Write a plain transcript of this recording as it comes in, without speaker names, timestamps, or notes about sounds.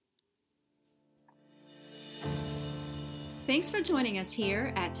Thanks for joining us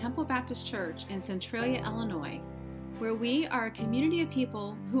here at Temple Baptist Church in Centralia, Illinois, where we are a community of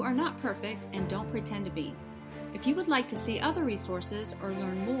people who are not perfect and don't pretend to be. If you would like to see other resources or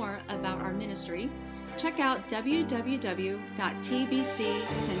learn more about our ministry, check out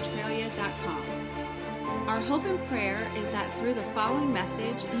www.tbccentralia.com. Our hope and prayer is that through the following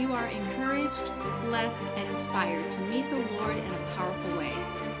message, you are encouraged, blessed, and inspired to meet the Lord in a powerful way.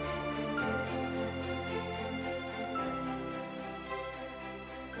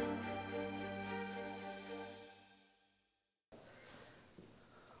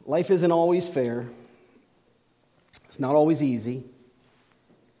 Life isn't always fair. It's not always easy.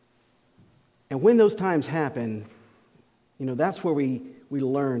 And when those times happen, that's where we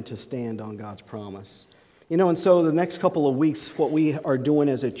learn to stand on God's promise. And so the next couple of weeks, what we are doing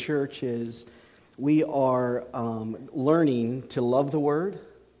as a church is we are learning to love the Word,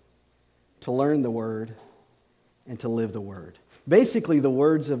 to learn the Word, and to live the Word. Basically, the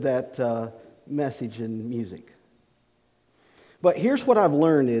words of that message in music. But here's what I've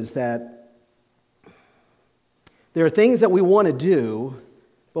learned is that there are things that we want to do,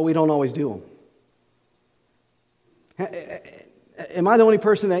 but we don't always do them. Am I the only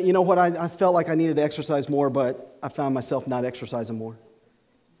person that, I felt like I needed to exercise more, but I found myself not exercising more?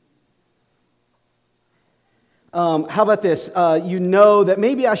 How about this? That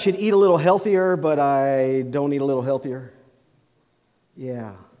maybe I should eat a little healthier, but I don't eat a little healthier.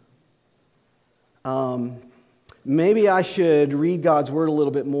 Yeah. Maybe I should read God's Word a little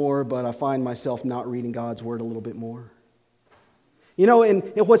bit more, but I find myself not reading God's Word a little bit more. And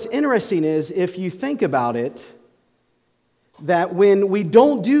what's interesting is, if you think about it, that when we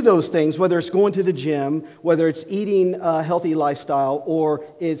don't do those things, whether it's going to the gym, whether it's eating a healthy lifestyle, or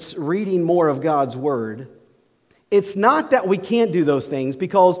it's reading more of God's Word, it's not that we can't do those things,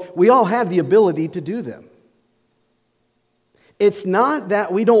 because we all have the ability to do them. It's not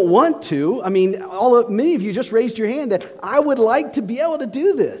that we don't want to. Many of you just raised your hand that I would like to be able to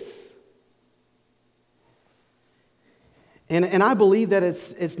do this. And I believe that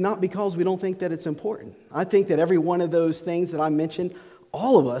it's not because we don't think that it's important. I think that every one of those things that I mentioned,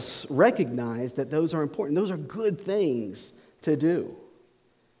 all of us recognize that those are important. Those are good things to do.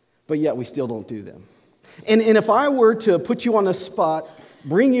 But yet we still don't do them. And if I were to put you on the spot,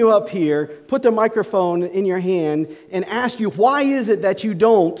 bring you up here, put the microphone in your hand, and ask you, why is it that you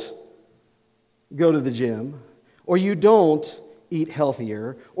don't go to the gym, or you don't eat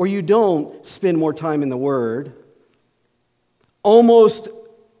healthier, or you don't spend more time in the Word? Almost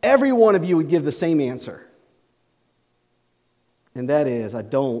every one of you would give the same answer. And that is, I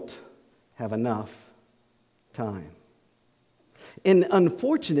don't have enough time. And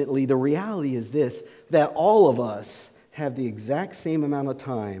unfortunately, the reality is this, that all of us have the exact same amount of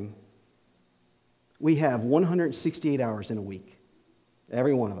time. We have 168 hours in a week.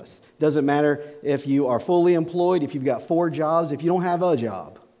 Every one of us. Doesn't matter if you are fully employed, if you've got 4 jobs, if you don't have a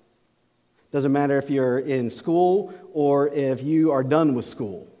job. Doesn't matter if you're in school or if you are done with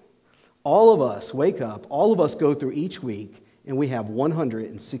school. All of us wake up, all of us go through each week, and we have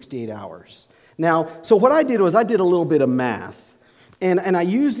 168 hours. Now, so what I did was I did a little bit of math. And I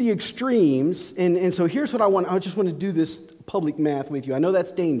use the extremes, and so here's what I just want to do this public math with you. I know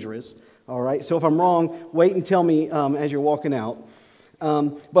that's dangerous, all right? So if I'm wrong, wait and tell me as you're walking out.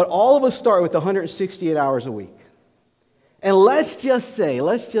 But all of us start with 168 hours a week. And let's just say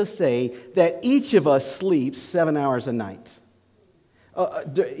that each of us sleeps 7 hours a night.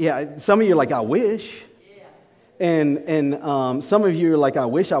 Some of you are like, I wish. And some of you are like, I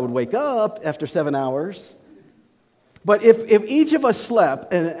wish I would wake up after 7 hours. But if each of us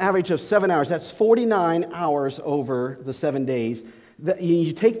slept an average of 7 hours, that's 49 hours over the 7 days.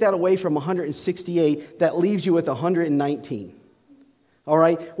 You take that away from 168, that leaves you with 119. All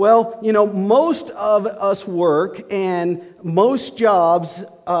right? Well, most of us work, and most jobs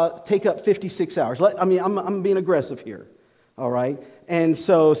take up 56 hours. I'm being aggressive here. All right? And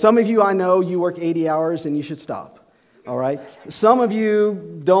so some of you, I know, you work 80 hours and you should stop. All right? Some of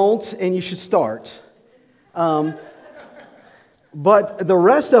you don't, and you should start. But the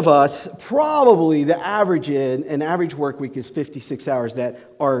rest of us, probably the average an average work week is 56 hours that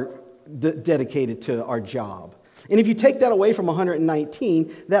are dedicated to our job. And if you take that away from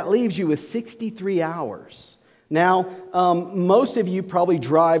 119, that leaves you with 63 hours. Now, most of you probably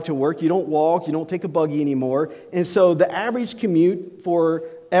drive to work. You don't walk. You don't take a buggy anymore. And so the average commute for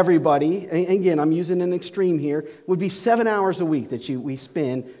everybody, and again, I'm using an extreme here, would be 7 hours a week that we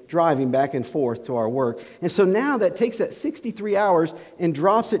spend driving back and forth to our work. And so now that takes that 63 hours and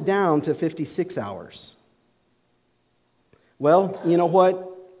drops it down to 56 hours. Well, you know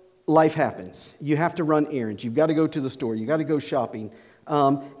what? life happens. You have to run errands. You've got to go to the store. You've got to go shopping.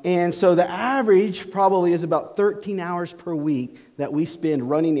 And so the average probably is about 13 hours per week that we spend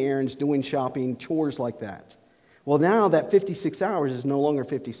running errands, doing shopping, chores like that. Well, now that 56 hours is no longer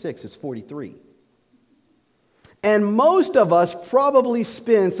 56, it's 43. And most of us probably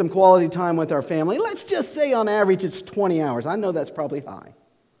spend some quality time with our family. Let's just say on average it's 20 hours. I know that's probably high.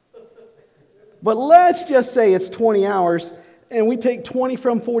 But let's just say it's 20 hours, and we take 20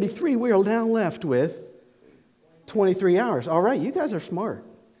 from 43, we are now left with 23 hours. All right, you guys are smart.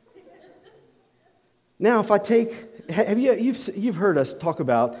 Now, if I take, you've heard us talk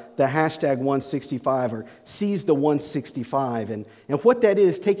about the hashtag 165 or seize the 165, and what that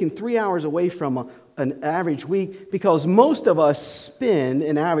is, taking 3 hours away from an average week, because most of us spend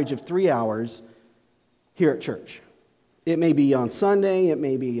an average of 3 hours here at church. It may be on Sunday, it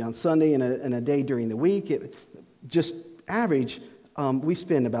may be on Sunday and a day during the week. Just average, we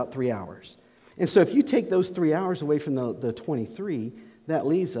spend about 3 hours. And so if you take those 3 hours away from the 23, that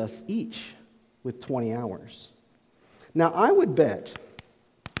leaves us each with 20 hours. Now, I would bet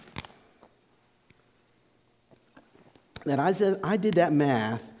that I did that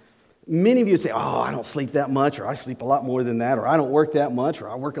math. Many of you say, oh, I don't sleep that much, or I sleep a lot more than that, or I don't work that much, or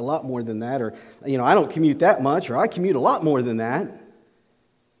I work a lot more than that, or I don't commute that much, or I commute a lot more than that.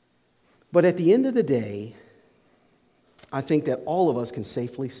 But at the end of the day, I think that all of us can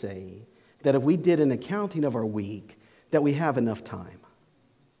safely say that if we did an accounting of our week, that we have enough time.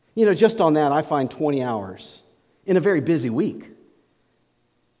 Just on that, I find 20 hours in a very busy week.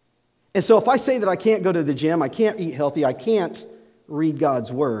 And so if I say that I can't go to the gym, I can't eat healthy, I can't read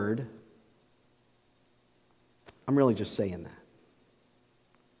God's Word, I'm really just saying that.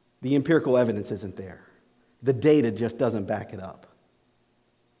 The empirical evidence isn't there. The data just doesn't back it up.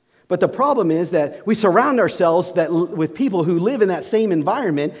 But the problem is that we surround ourselves with people who live in that same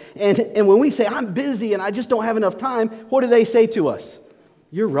environment, and when we say, I'm busy and I just don't have enough time, what do they say to us?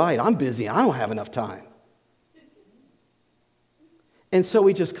 You're right, I'm busy, I don't have enough time. And so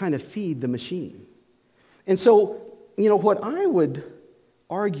we just kind of feed the machine. And so, what I would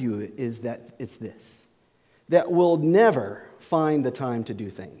argue is that it's this, that we'll never find the time to do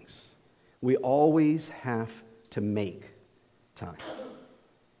things. We always have to make time.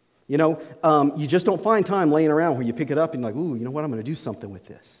 You just don't find time laying around where you pick it up and you're like, ooh, you know what, I'm going to do something with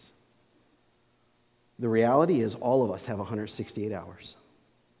this. The reality is all of us have 168 hours.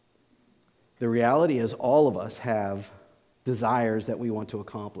 The reality is all of us have desires that we want to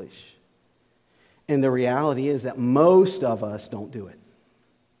accomplish. And the reality is that most of us don't do it.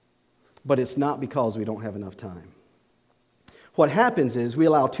 But it's not because we don't have enough time. What happens is we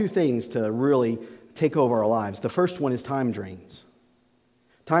allow two things to really take over our lives. The first one is time drains.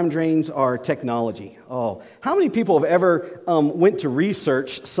 Time drains are technology. Oh, how many people have ever went to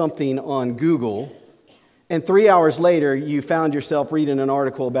research something on Google, and 3 hours later you found yourself reading an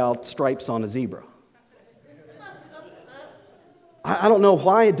article about stripes on a zebra? I don't know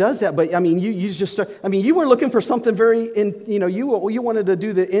why it does that, but you just start. You were looking for something you wanted to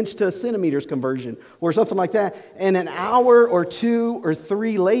do the inch to centimeters conversion or something like that, and an hour or 2 or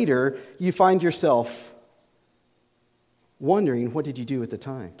 3 later, you find yourself wondering, what did you do with the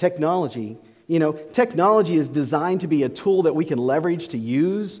time? Technology is designed to be a tool that we can leverage to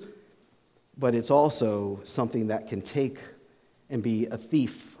use, but it's also something that can take and be a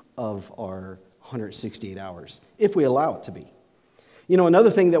thief of our 168 hours, if we allow it to be.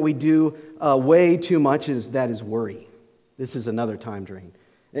 Another thing that we do way too much is worry. This is another time drain.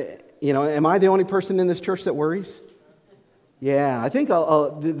 Am I the only person in this church that worries? Yeah, I think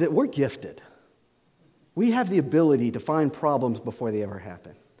that we're gifted. We have the ability to find problems before they ever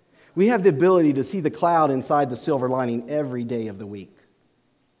happen. We have the ability to see the cloud inside the silver lining every day of the week.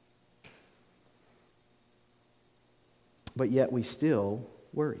 But yet we still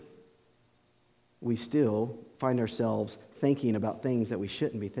worry. We still find ourselves thinking about things that we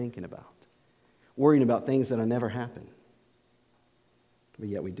shouldn't be thinking about, worrying about things that will never happen. But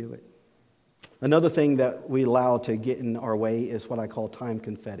yet we do it. Another thing that we allow to get in our way is what I call time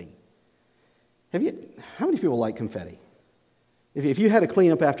confetti. How many people like confetti? If you had to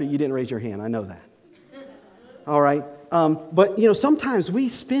clean up after, you didn't raise your hand. I know that. All right. But sometimes we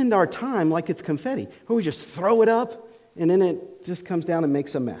spend our time like it's confetti, where we just throw it up and then it just comes down and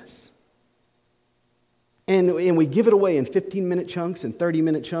makes a mess. And we give it away in 15-minute chunks and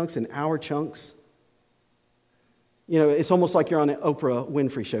 30-minute chunks and hour chunks. It's almost like you're on an Oprah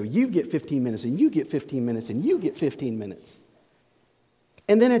Winfrey show. You get 15 minutes, and you get 15 minutes, and you get 15 minutes.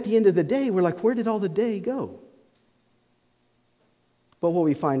 And then at the end of the day, we're like, where did all the day go? But what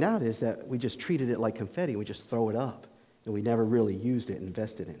we find out is that we just treated it like confetti. We just throw it up, and we never really used it,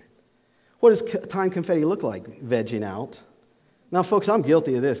 invested in it. What does time confetti look like? Vegging out. Now, folks, I'm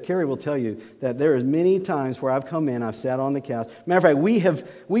guilty of this. Carrie will tell you that there is many times where I've come in, I've sat on the couch. Matter of fact,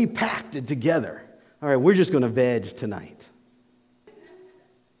 we packed it together. All right, we're just going to veg tonight.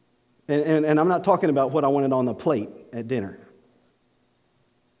 And I'm not talking about what I wanted on the plate at dinner.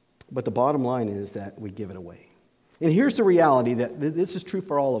 But the bottom line is that we give it away. And here's the reality that this is true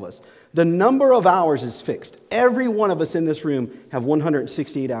for all of us. The number of hours is fixed. Every one of us in this room have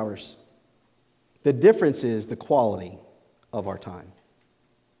 168 hours. The difference is the quality of our time.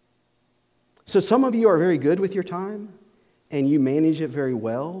 So some of you are very good with your time, and you manage it very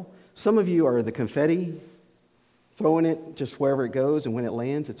well. Some of you are the confetti, throwing it just wherever it goes, and when it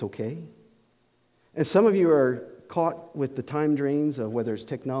lands, it's okay. And some of you are caught with the time drains of whether it's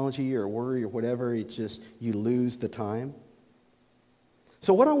technology or worry or whatever. It's just you lose the time.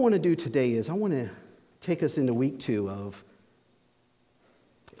 So what I want to do today is I want to take us into week 2 of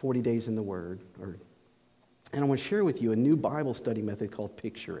 40 Days in the Word. And I want to share with you a new Bible study method called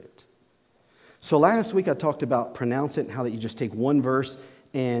Picture It. So last week I talked about pronounce it and how that you just take one verse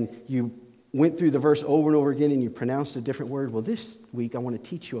and you went through the verse over and over again and you pronounced a different word. Well, this week I want to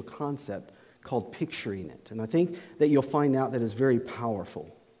teach you a concept called picturing it. And I think that you'll find out that it's very powerful.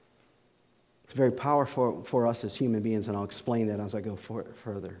 It's very powerful for us as human beings, and I'll explain that as I go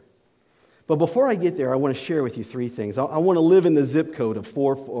further. But before I get there, I want to share with you 3 things. I want to live in the zip code of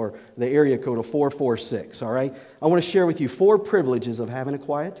the area code of 446, all right? I want to share with you 4 privileges of having a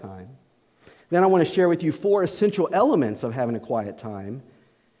quiet time. Then I want to share with you 4 essential elements of having a quiet time.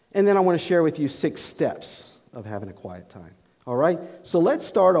 And then I want to share with you 6 steps of having a quiet time. All right? So let's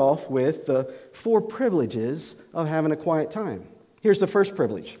start off with the 4 privileges of having a quiet time. Here's the first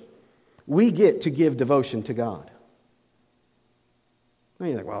privilege. We get to give devotion to God. Now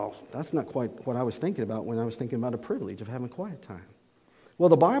you're like, well, that's not quite what I was thinking about when I was thinking about a privilege of having a quiet time. Well,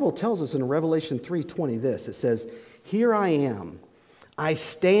 the Bible tells us in Revelation 3:20 this. It says, "Here I am. I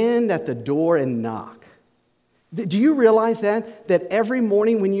stand at the door and knock." Do you realize that? That every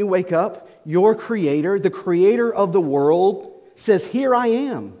morning when you wake up, your Creator, the Creator of the world, says, "Here I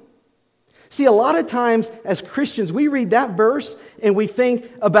am." See, a lot of times as Christians, we read that verse and we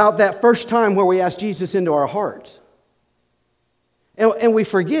think about that first time where we ask Jesus into our heart. And we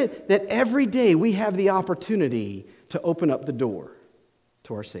forget that every day we have the opportunity to open up the door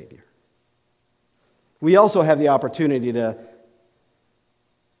to our Savior. We also have the opportunity to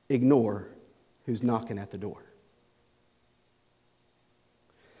ignore who's knocking at the door.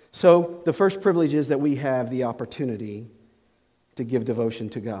 So the first privilege is that we have the opportunity to give devotion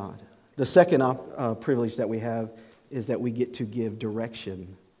to God. The second privilege that we have is that we get to give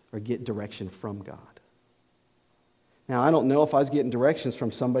direction or get direction from God. Now, I don't know if I was getting directions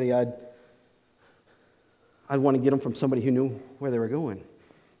from somebody, I'd want to get them from somebody who knew where they were going.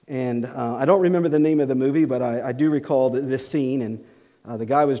 And I don't remember the name of the movie, but I do recall this scene. And the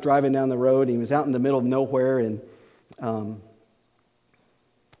guy was driving down the road, and he was out in the middle of nowhere, and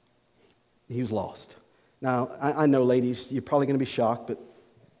he was lost. Now, I know, ladies, you're probably going to be shocked, but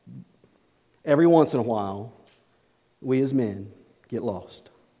every once in a while, we as men get lost.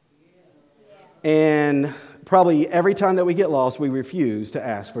 And probably every time that we get lost, we refuse to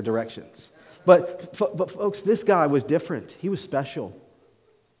ask for directions. But folks, this guy was different. He was special.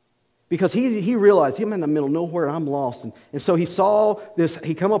 Because he realized, I'm in the middle of nowhere, I'm lost. And so he saw this,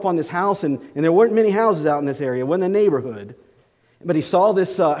 he come up on this house, and there weren't many houses out in this area. It wasn't a neighborhood. But he saw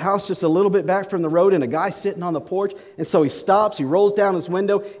this house just a little bit back from the road and a guy sitting on the porch. And so he stops, he rolls down his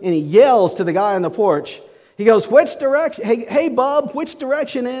window, and he yells to the guy on the porch. He goes, "Which direction? Hey, bub, which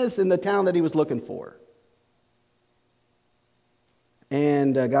direction is in the town that he was looking for?"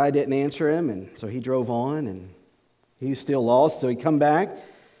 And the guy didn't answer him, and so he drove on, and he was still lost. So he come back,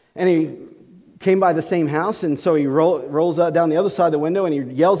 and he came by the same house, and so he rolls out down the other side of the window, and he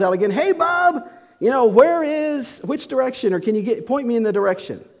yells out again, "Hey, bub! Which direction, or can you point me in the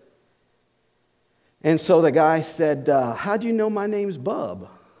direction?" And so the guy said, "How do you know my name's Bub?"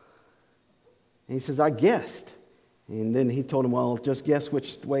 And he says, "I guessed." And then he told him, "Well, just guess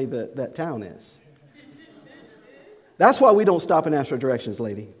which way that town is." That's why we don't stop and ask for directions,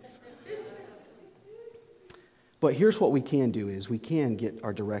 lady. But here's what we can do is we can get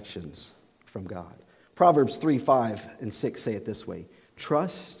our directions from God. Proverbs 3:5-6 say it this way: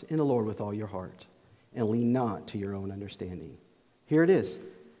 "Trust in the Lord with all your heart, and lean not to your own understanding." Here it is.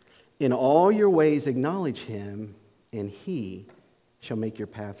 "In all your ways acknowledge him, and he shall make your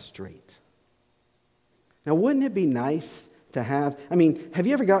path straight." Now, wouldn't it be nice to have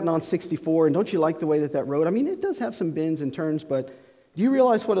you ever gotten on 64, and don't you like the way that road? It does have some bends and turns, but do you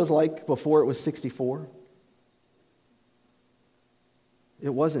realize what it was like before it was 64? It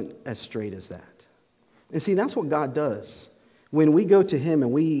wasn't as straight as that. And see, that's what God does. When we go to Him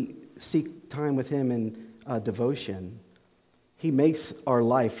and we seek time with Him in devotion, He makes our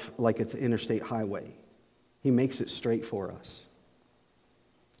life like it's an interstate highway. He makes it straight for us.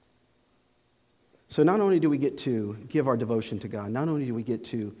 So not only do we get to give our devotion to God, not only do we get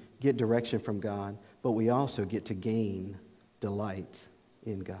to get direction from God, but we also get to gain delight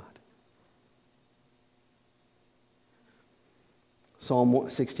in God. Psalm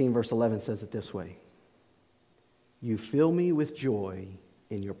 16, verse 11 says it this way: "You fill me with joy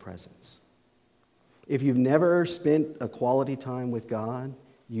in your presence." If you've never spent a quality time with God,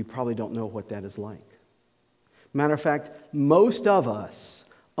 you probably don't know what that is like. Matter of fact, most of us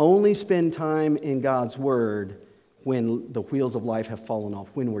only spend time in God's Word when the wheels of life have fallen off,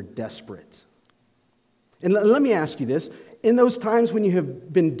 when we're desperate. And let me ask you this. In those times when you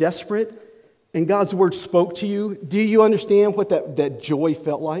have been desperate and God's Word spoke to you, do you understand what that joy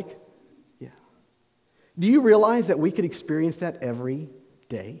felt like? Yeah. Do you realize that we could experience that every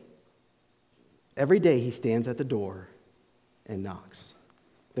day? Every day He stands at the door and knocks.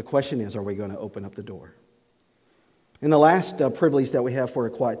 The question is, are we going to open up the door? And the last privilege that we have for a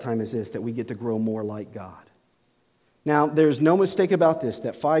quiet time is this, that we get to grow more like God. Now, there's no mistake about this,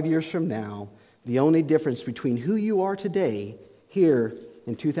 that 5 years from now, the only difference between who you are today, here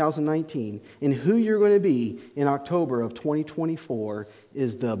in 2019, and who you're going to be in October of 2024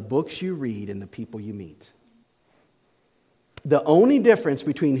 is the books you read and the people you meet. The only difference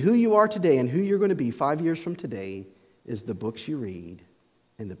between who you are today and who you're going to be 5 years from today is the books you read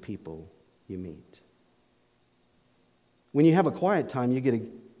and the people you meet. When you have a quiet time, you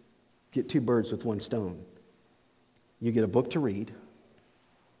get two birds with one stone. You get a book to read.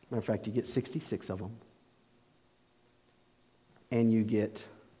 Matter of fact, you get 66 of them. And you get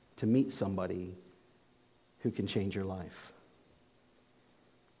to meet somebody who can change your life.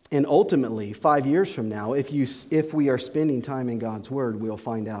 And ultimately, 5 years from now, if we are spending time in God's Word, we'll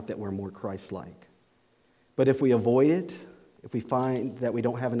find out that we're more Christ-like. But if we avoid it, if we find that we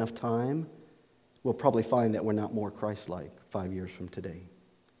don't have enough time, we'll probably find that we're not more Christ-like 5 years from today.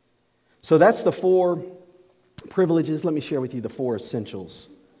 So that's the 4 privileges. Let me share with you the 4 essentials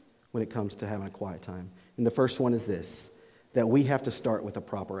when it comes to having a quiet time. And the first one is this, that we have to start with a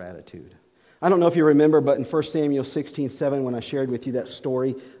proper attitude. I don't know if you remember, but in 1 Samuel 16:7, when I shared with you that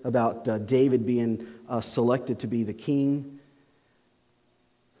story about David being selected to be the king,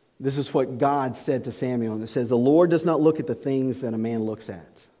 this is what God said to Samuel. And it says, "The Lord does not look at the things that a man looks at.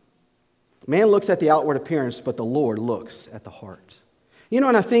 Man looks at the outward appearance, but the Lord looks at the heart." And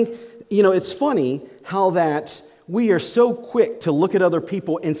I think, it's funny how that we are so quick to look at other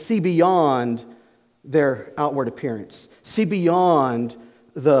people and see beyond their outward appearance, see beyond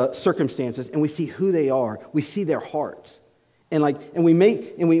the circumstances, and we see who they are. We see their heart. And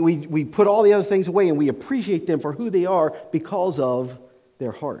we put all the other things away and we appreciate them for who they are because of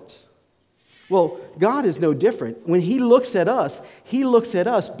their heart. Well, God is no different. When He looks at us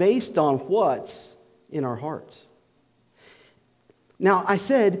based on what's in our heart. Now, I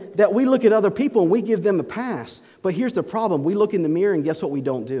said that we look at other people and we give them a pass. But here's the problem. We look in the mirror and guess what we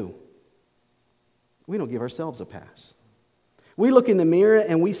don't do? We don't give ourselves a pass. We look in the mirror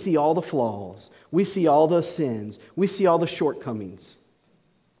and we see all the flaws. We see all the sins. We see all the shortcomings.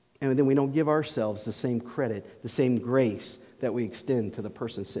 And then we don't give ourselves the same credit, the same grace that we extend to the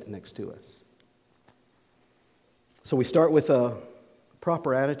person sitting next to us. So we start with a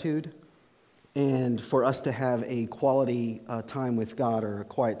proper attitude, and for us to have a quality time with God or a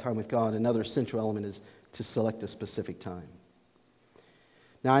quiet time with God, another essential element is to select a specific time.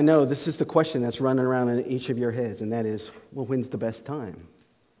 Now I know this is the question that's running around in each of your heads, and that is, well, when's the best time?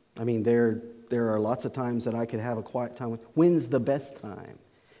 I mean, there are lots of times that I could have a quiet time with. When's the best time?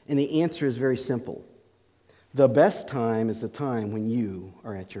 And the answer is very simple. The best time is the time when you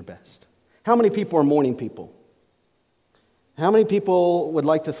are at your best. How many people are morning people? How many people would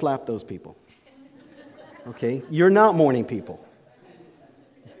like to slap those people? Okay, you're not morning people.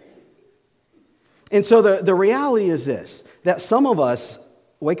 And so the reality is this, that some of us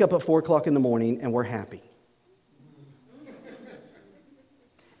wake up at 4 o'clock in the morning and we're happy.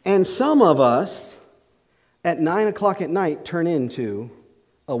 And some of us at 9 o'clock at night turn into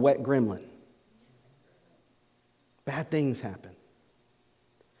a wet gremlin. Bad things happen.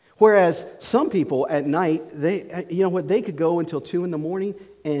 Whereas some people at night, they could go until 2 in the morning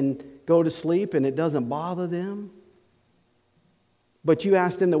and go to sleep and it doesn't bother them. But you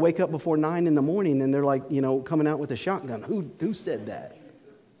ask them to wake up before 9 in the morning and they're like, coming out with a shotgun. Who said that?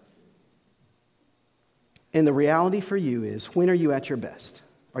 And the reality for you is, when are you at your best?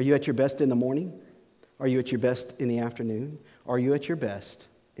 Are you at your best in the morning? Are you at your best in the afternoon? are you at your best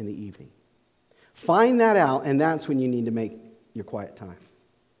in the evening? Find that out, and that's when you need to make your quiet time.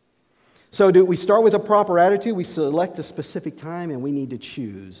 So do we start with a proper attitude? We select a specific time, and we need to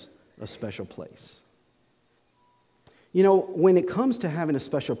choose a special place. You know, when it comes to having a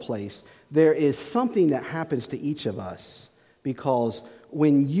special place, there is something that happens to each of us, because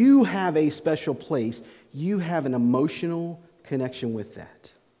when you have a special place, you have an emotional connection with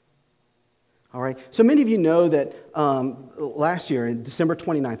that. All right? So many of you know that last year, on December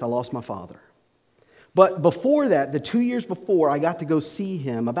 29th, I lost my father. But before that, the 2 years before, I got to go see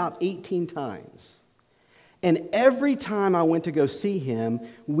him about 18 times. And every time I went to go see him,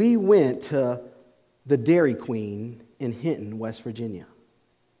 we went to the Dairy Queen in Hinton, West Virginia.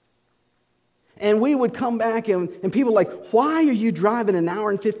 And we would come back and people were like, why are you driving an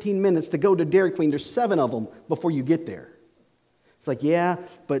hour and 15 minutes to go to Dairy Queen? There's 7 of them before you get there. It's like, yeah,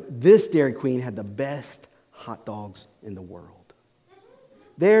 but this Dairy Queen had the best hot dogs in the world.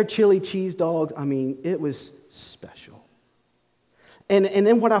 Their chili cheese dogs, I mean, it was special. And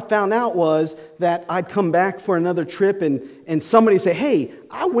then what I found out was that I'd come back for another trip and somebody say, hey,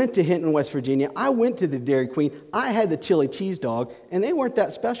 I went to Hinton, West Virginia. I went to the Dairy Queen. I had the chili cheese dog, and they weren't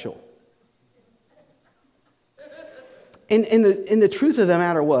that special. And the truth of the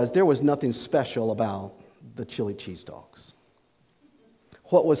matter was, there was nothing special about the chili cheese dogs.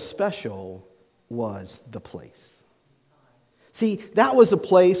 What was special was the place. See, that was a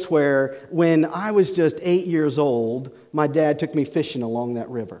place where when I was just 8 years old, my dad took me fishing along that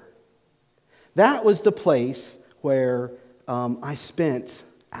river. That was the place where I spent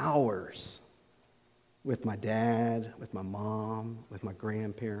hours with my dad, with my mom, with my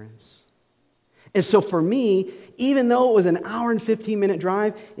grandparents. And so for me, even though it was an hour and 15-minute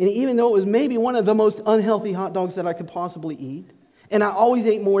drive, and even though it was maybe one of the most unhealthy hot dogs that I could possibly eat, and I always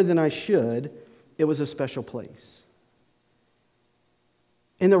ate more than I should, it was a special place.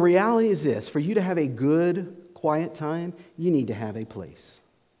 And the reality is this: for you to have a good, quiet time, you need to have a place.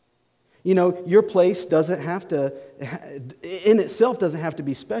 You know, your place doesn't have to, in itself doesn't have to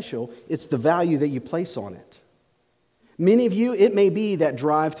be special. It's the value that you place on it. Many of you, it may be that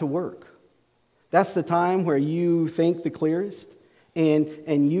drive to work. That's the time where you think the clearest,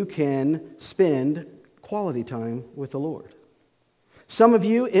 and you can spend quality time with the Lord. Some of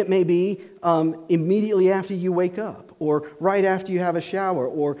you, it may be immediately after you wake up, or right after you have a shower,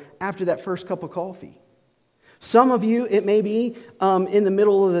 or after that first cup of coffee. Some of you, it may be in the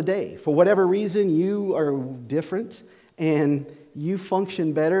middle of the day. For whatever reason, you are different, and you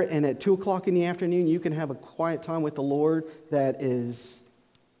function better, and at 2 o'clock in the afternoon, you can have a quiet time with the Lord that is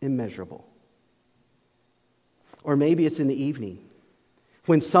immeasurable. Or maybe it's in the evening,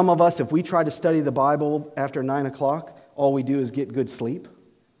 when some of us, if we try to study the Bible after 9 o'clock, all we do is get good sleep.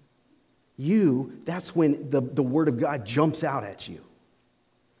 That's when the Word of God jumps out at you.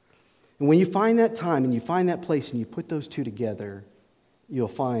 And when you find that time and you find that place and you put those two together, you'll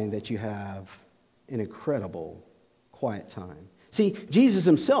find that you have an incredible quiet time. See, Jesus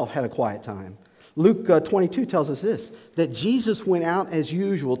himself had a quiet time. Luke 22 tells us this, that Jesus went out as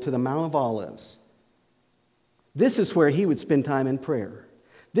usual to the Mount of Olives. This is where he would spend time in prayer.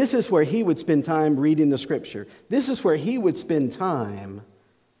 This is where he would spend time reading the Scripture. This is where he would spend time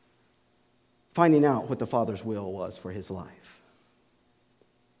finding out what the Father's will was for his life.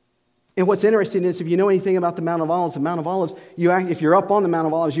 And what's interesting is, if you know anything about the Mount of Olives, if you're up on the Mount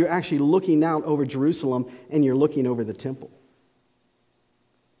of Olives, you're actually looking out over Jerusalem, and you're looking over the temple.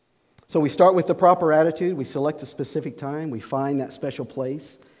 So we start with the proper attitude. We select a specific time. We find that special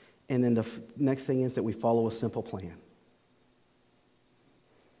place. And then the next thing is that we follow a simple plan.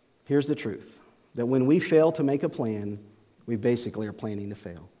 Here's the truth, that when we fail to make a plan, we basically are planning to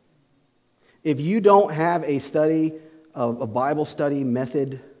fail. If you don't have a Bible study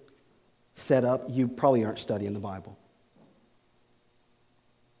method set up, you probably aren't studying the Bible.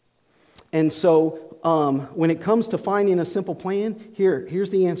 And so when it comes to finding a simple plan, here's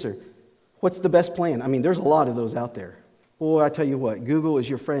the answer. What's the best plan? I mean, there's a lot of those out there. Boy, I tell you what, Google is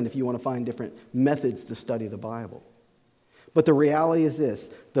your friend if you want to find different methods to study the Bible. But the reality is this: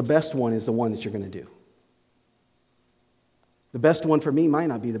 the best one is the one that you're going to do. The best one for me might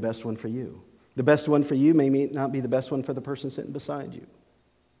not be the best one for you. The best one for you may not be the best one for the person sitting beside you.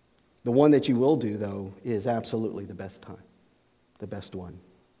 The one that you will do, though, is absolutely the best time, the best one.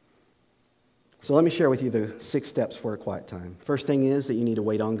 So let me share with you the 6 steps for a quiet time. First thing is that you need to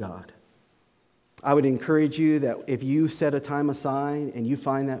wait on God. I would encourage you that if you set a time aside and you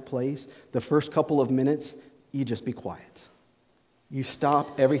find that place, the first couple of minutes, you just be quiet. You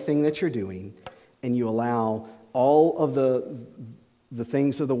stop everything that you're doing, and you allow all of the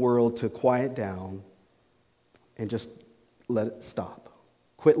things of the world to quiet down, and just let it stop.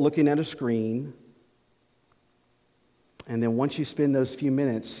 Quit looking at a screen. And then once you spend those few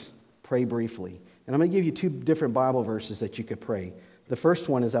minutes, pray briefly. And I'm going to give you 2 different Bible verses that you could pray. The first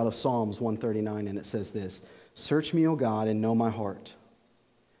one is out of Psalms 139, and it says this: "Search me, O God, and know my heart.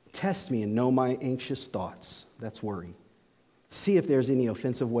 Test me and know my anxious thoughts." That's worry. "See if there's any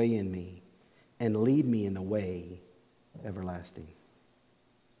offensive way in me, and lead me in the way everlasting."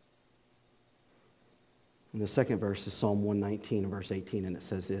 And the second verse is Psalm 119, verse 18, and it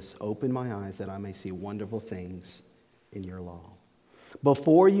says this: "Open my eyes that I may see wonderful things in your law."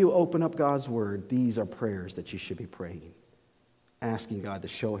 Before you open up God's word, these are prayers that you should be praying, asking God to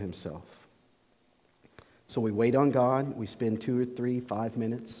show himself. So we wait on God, we spend 2 or 3, 5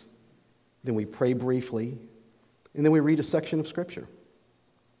 minutes, then we pray briefly, and then we read a section of Scripture.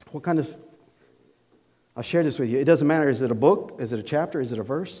 What kind of... I'll share this with you. It doesn't matter. Is it a book? Is it a chapter? Is it a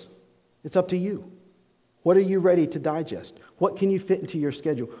verse? It's up to you. What are you ready to digest? What can you fit into your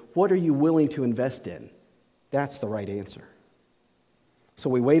schedule? What are you willing to invest in? That's the right answer. So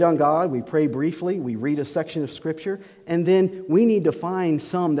we wait on God, we pray briefly, we read a section of Scripture, and then we need to find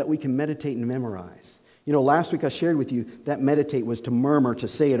some that we can meditate and memorize. You know, last week I shared with you that meditate was to murmur, to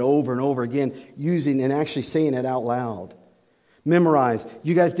say it over and over again, using and actually saying it out loud. Memorize.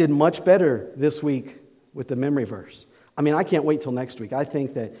 You guys did much better this week with the memory verse. I mean, I can't wait till next week. I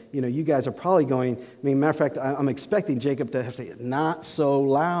think that, you guys are probably going, matter of fact, I'm expecting Jacob to have to say, "Not so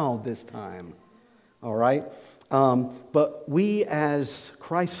loud this time." All right? But we as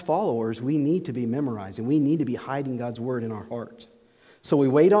Christ's followers, we need to be memorizing. We need to be hiding God's word in our heart. So we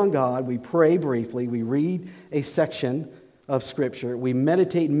wait on God, we pray briefly, we read a section of Scripture, we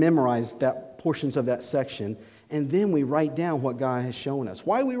meditate and memorize that portions of that section, and then we write down what God has shown us.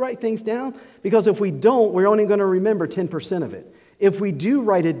 Why do we write things down? Because if we don't, we're only going to remember 10% of it. If we do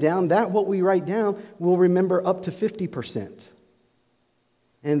write it down, what we write down, we'll remember up to 50%.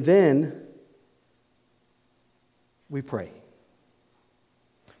 And then we pray.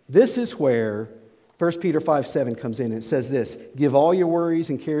 This is where 1 Peter 5:7 comes in, and it says this: "Give all your worries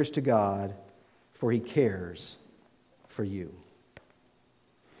and cares to God, for He cares for you."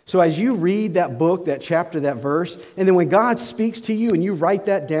 So as you read that book, that chapter, that verse, and then when God speaks to you and you write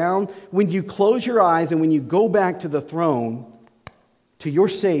that down, when you close your eyes and when you go back to the throne, to your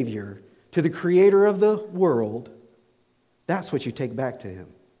Savior, to the Creator of the world, that's what you take back to Him.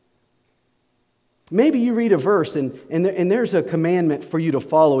 Maybe you read a verse and there's a commandment for you to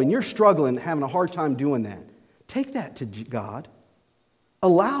follow and you're struggling, having a hard time doing that. Take that to God.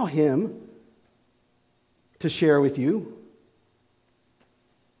 Allow Him to share with you.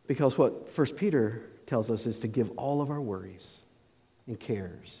 Because what 1 Peter tells us is to give all of our worries and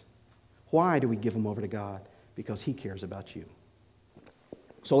cares. Why do we give them over to God? Because He cares about you.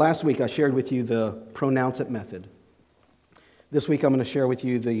 So last week I shared with you the pronounce it method. This week I'm going to share with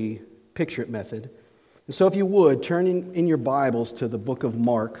you the picture it method. And so if you would, turn in your Bibles to the book of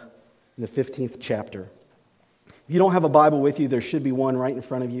Mark, in the 15th chapter. If you don't have a Bible with you, there should be one right in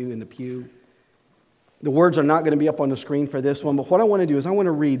front of you in the pew. The words are not going to be up on the screen for this one, but what I want to do is I want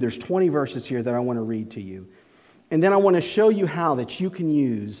to read. There's 20 verses here that I want to read to you. And then I want to show you how that you can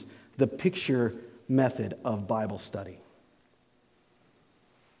use the picture method of Bible study.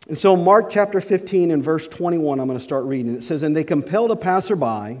 And so Mark chapter 15 and verse 21, I'm going to start reading. It says, "And they compelled a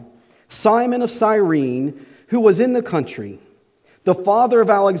passerby, Simon of Cyrene, who was in the country, the father of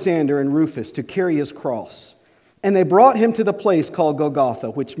Alexander and Rufus, to carry his cross. And they brought him to the place called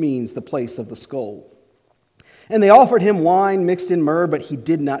Golgotha, which means the place of the skull. And they offered him wine mixed in myrrh, but he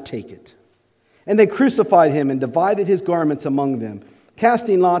did not take it. And they crucified him and divided his garments among them,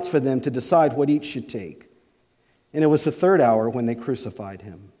 casting lots for them to decide what each should take. And it was the 3rd hour when they crucified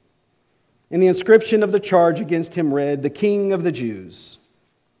him. And the inscription of the charge against him read, 'The King of the Jews.'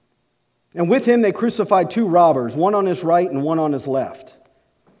 And with him they crucified 2 robbers, one on his right and one on his left.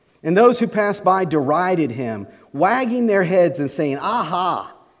 And those who passed by derided him, wagging their heads and saying,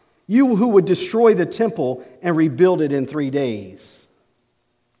 'Aha! You who would destroy the temple and rebuild it in 3 days.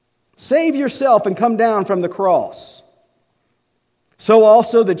 Save yourself and come down from the cross.' So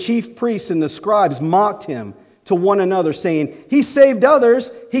also the chief priests and the scribes mocked him to one another, saying, 'He saved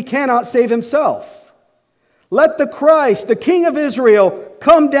others, he cannot save himself. Let the Christ, the King of Israel,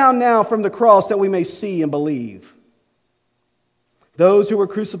 come down now from the cross that we may see and believe.' Those who were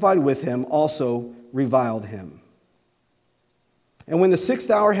crucified with him also reviled him. And when the 6th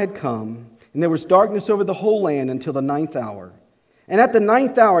hour had come, and there was darkness over the whole land until the 9th hour. And at the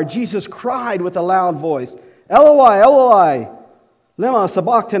 9th hour, Jesus cried with a loud voice, 'Eloi, Eloi, lema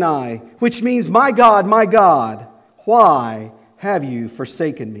sabachthani,' which means, 'My God, why have you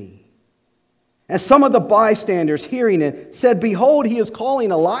forsaken me?' And some of the bystanders, hearing it, said, "Behold, he is calling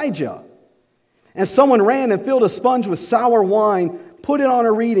Elijah." And someone ran and filled a sponge with sour wine, put it on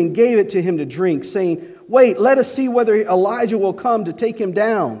a reed, and gave it to him to drink, saying, "Wait, let us see whether Elijah will come to take him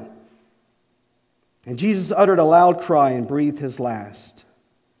down." And Jesus uttered a loud cry and breathed his last.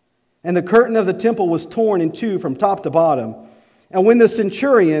 And the curtain of the temple was torn in two from top to bottom. And when the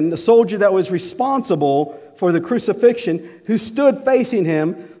centurion, the soldier that was responsible for the crucifixion, who stood facing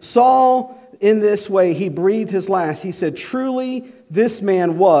him, saw in this way he breathed his last, he said, "Truly, this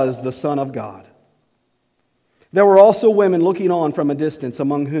man was the Son of God." There were also women looking on from a distance,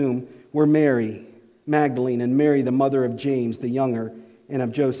 among whom were Mary Magdalene and Mary, the mother of James the younger, and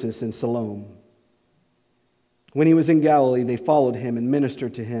of Joseph and Salome. When he was in Galilee, they followed him and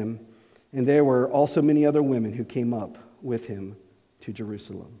ministered to him. And there were also many other women who came up with him to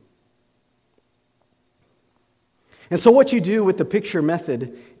Jerusalem. And so what you do with the picture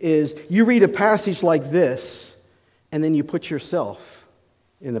method is you read a passage like this, and then you put yourself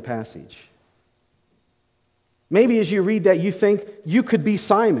in the passage. Maybe as you read that, you think you could be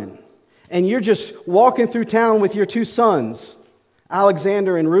Simon, and you're just walking through town with your two sons,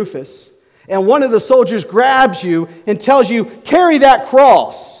 Alexander and Rufus, and one of the soldiers grabs you and tells you, "Carry that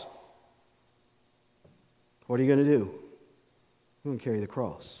cross." What are you going to do? You're going to carry the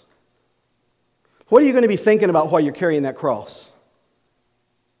cross. What are you going to be thinking about while you're carrying that cross?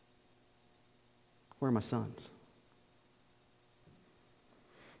 Where are my sons?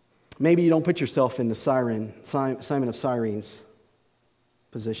 Maybe you don't put yourself in the Simon of Cyrene's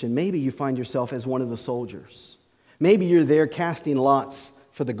position. Maybe you find yourself as one of the soldiers. Maybe you're there casting lots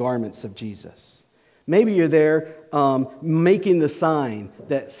for the garments of Jesus. Maybe you're there making the sign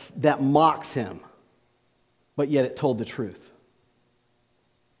that mocks him, but yet it told the truth.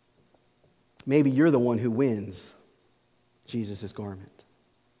 Maybe you're the one who wins Jesus' garment.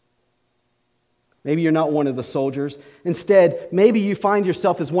 Maybe you're not one of the soldiers. Instead, maybe you find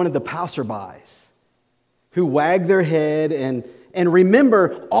yourself as one of the passerbys who wag their head and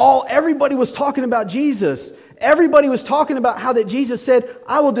remember everybody was talking about Jesus. Everybody was talking about how that Jesus said,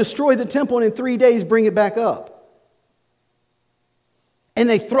 "I will destroy the temple and in 3 days bring it back up." And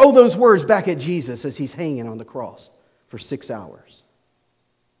they throw those words back at Jesus as he's hanging on the cross for 6 hours.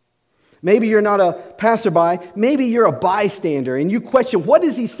 Maybe you're not a passerby. Maybe you're a bystander and you question, what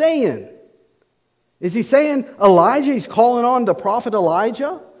is he saying? Is he saying Elijah? He's calling on the prophet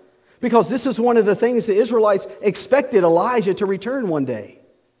Elijah? Because this is one of the things the Israelites expected Elijah to return one day.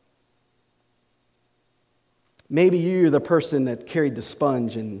 Maybe you're the person that carried the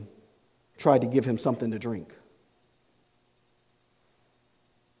sponge and tried to give him something to drink.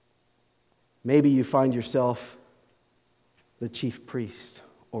 Maybe you find yourself the chief priest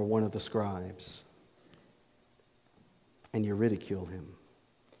or one of the scribes, and you ridicule him.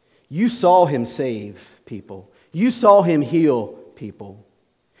 You saw him save people. You saw him heal people.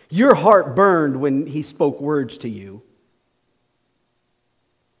 Your heart burned when he spoke words to you.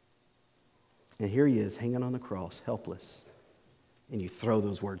 And here he is, hanging on the cross, helpless, and you throw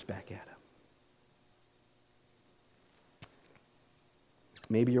those words back at him.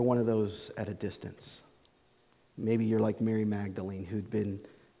 Maybe you're one of those at a distance. Maybe you're like Mary Magdalene, who'd been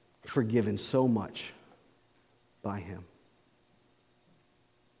forgiven so much by him.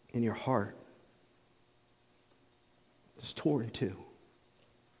 And your heart is torn too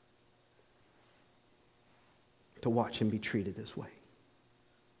to watch him be treated this way.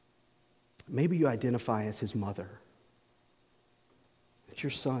 Maybe you identify as his mother. It's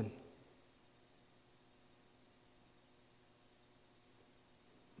your son.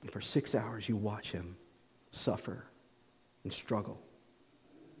 And for 6 hours you watch him suffer and struggle.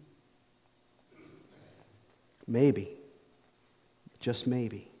 Maybe, just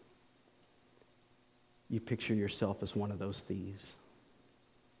maybe, you picture yourself as one of those thieves.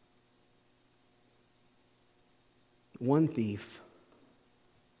 One thief,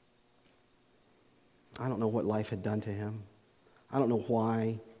 I don't know what life had done to him. I don't know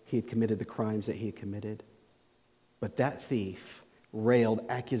why he had committed the crimes that he had committed. But that thief railed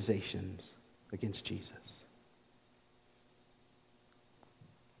accusations against Jesus.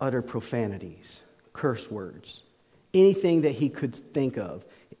 Uttered profanities, curse words, anything that he could think of.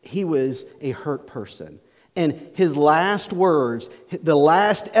 He was a hurt person. And his last words, the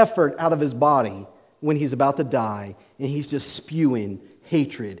last effort out of his body when he's about to die, and he's just spewing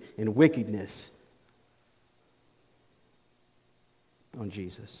hatred and wickedness on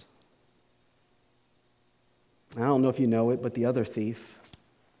Jesus. I don't know if you know it, but the other thief,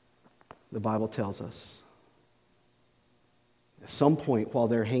 the Bible tells us, at some point while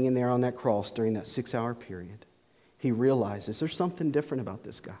they're hanging there on that cross during that 6-hour period, he realizes there's something different about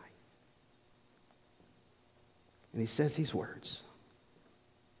this guy. And he says these words.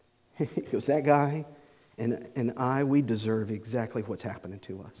 He goes, that guy and I, we deserve exactly what's happening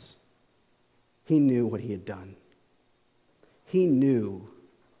to us. He knew what he had done. He knew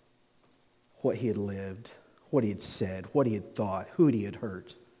what he had lived, what he had said, what he had thought, who he had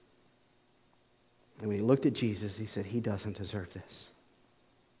hurt. And when he looked at Jesus, he said, he doesn't deserve this.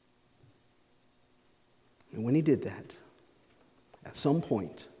 And when he did that, at some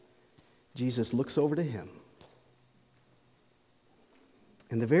point, Jesus looks over to him.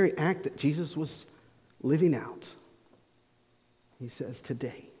 And the very act that Jesus was living out, he says,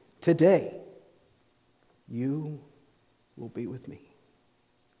 today, you will be with me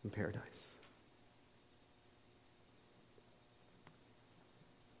in paradise.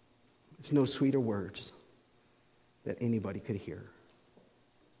 There's no sweeter words that anybody could hear.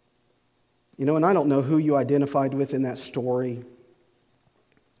 You know, and I don't know who you identified with in that story,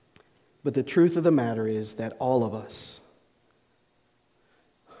 but the truth of the matter is that all of us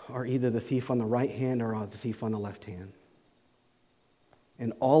are either the thief on the right hand or the thief on the left hand.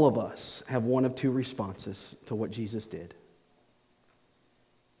 And all of us have one of two responses to what Jesus did.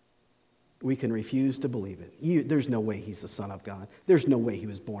 We can refuse to believe it. There's no way he's the Son of God. There's no way he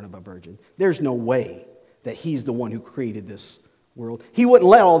was born of a virgin. There's no way that he's the one who created this world. He wouldn't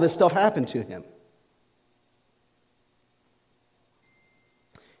let all this stuff happen to him.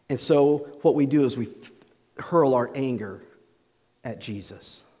 And so what we do is we hurl our anger at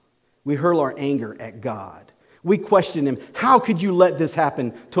Jesus. We hurl our anger at God. We question him. How could you let this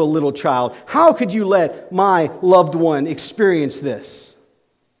happen to a little child? How could you let my loved one experience this?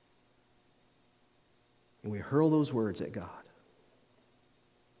 And we hurl those words at God.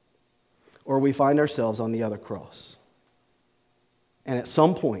 Or we find ourselves on the other cross. And at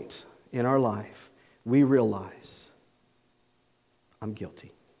some point in our life, we realize, I'm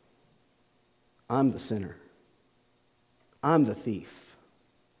guilty. I'm the sinner. I'm the thief.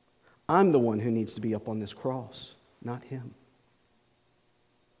 I'm the one who needs to be up on this cross, not him.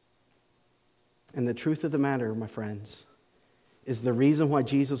 And the truth of the matter, my friends, is the reason why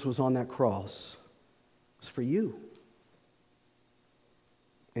Jesus was on that cross was for you.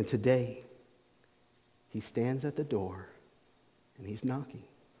 And today, he stands at the door and he's knocking.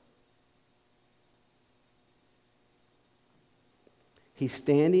 He's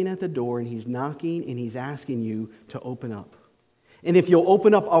standing at the door and he's knocking and he's asking you to open up. And if you'll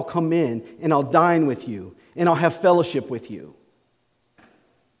open up, I'll come in and I'll dine with you and I'll have fellowship with you.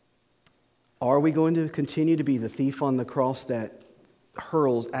 Are we going to continue to be the thief on the cross that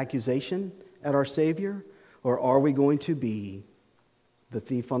hurls accusation at our Savior? Or are we going to be the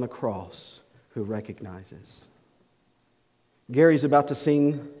thief on the cross who recognizes? Gary's about to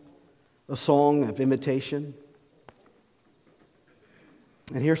sing a song of invitation.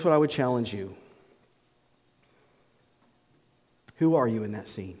 And here's what I would challenge you. Who are you in that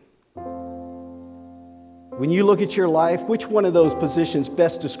scene? When you look at your life, which one of those positions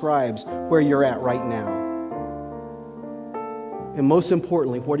best describes where you're at right now? And most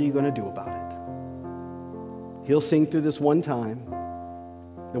importantly, what are you going to do about it? He'll sing through this one time.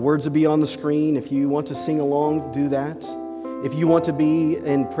 The words will be on the screen. If you want to sing along, do that. If you want to be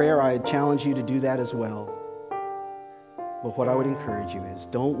in prayer, I challenge you to do that as well. But what I would encourage you is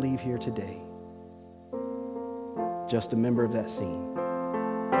don't leave here today just a member of that scene.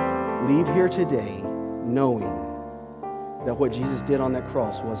 Leave here today knowing that what Jesus did on that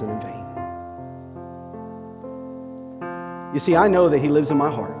cross wasn't in vain. You see, I know that he lives in my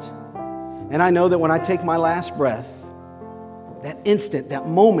heart. And I know that when I take my last breath, that instant, that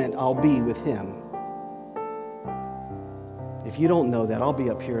moment, I'll be with him. If you don't know that, I'll be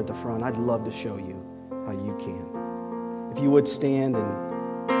up here at the front. I'd love to show you how you can. If you would stand and...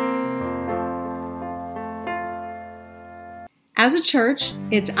 As a church,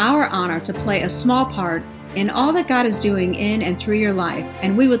 it's our honor to play a small part in all that God is doing in and through your life,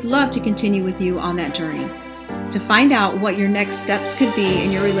 and we would love to continue with you on that journey. To find out what your next steps could be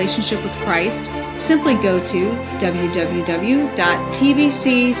in your relationship with Christ, simply go to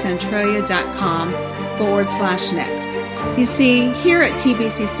www.tbccentralia.com/next. You see, here at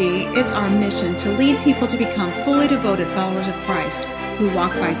TBCC, it's our mission to lead people to become fully devoted followers of Christ who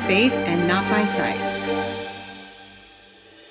walk by faith and not by sight.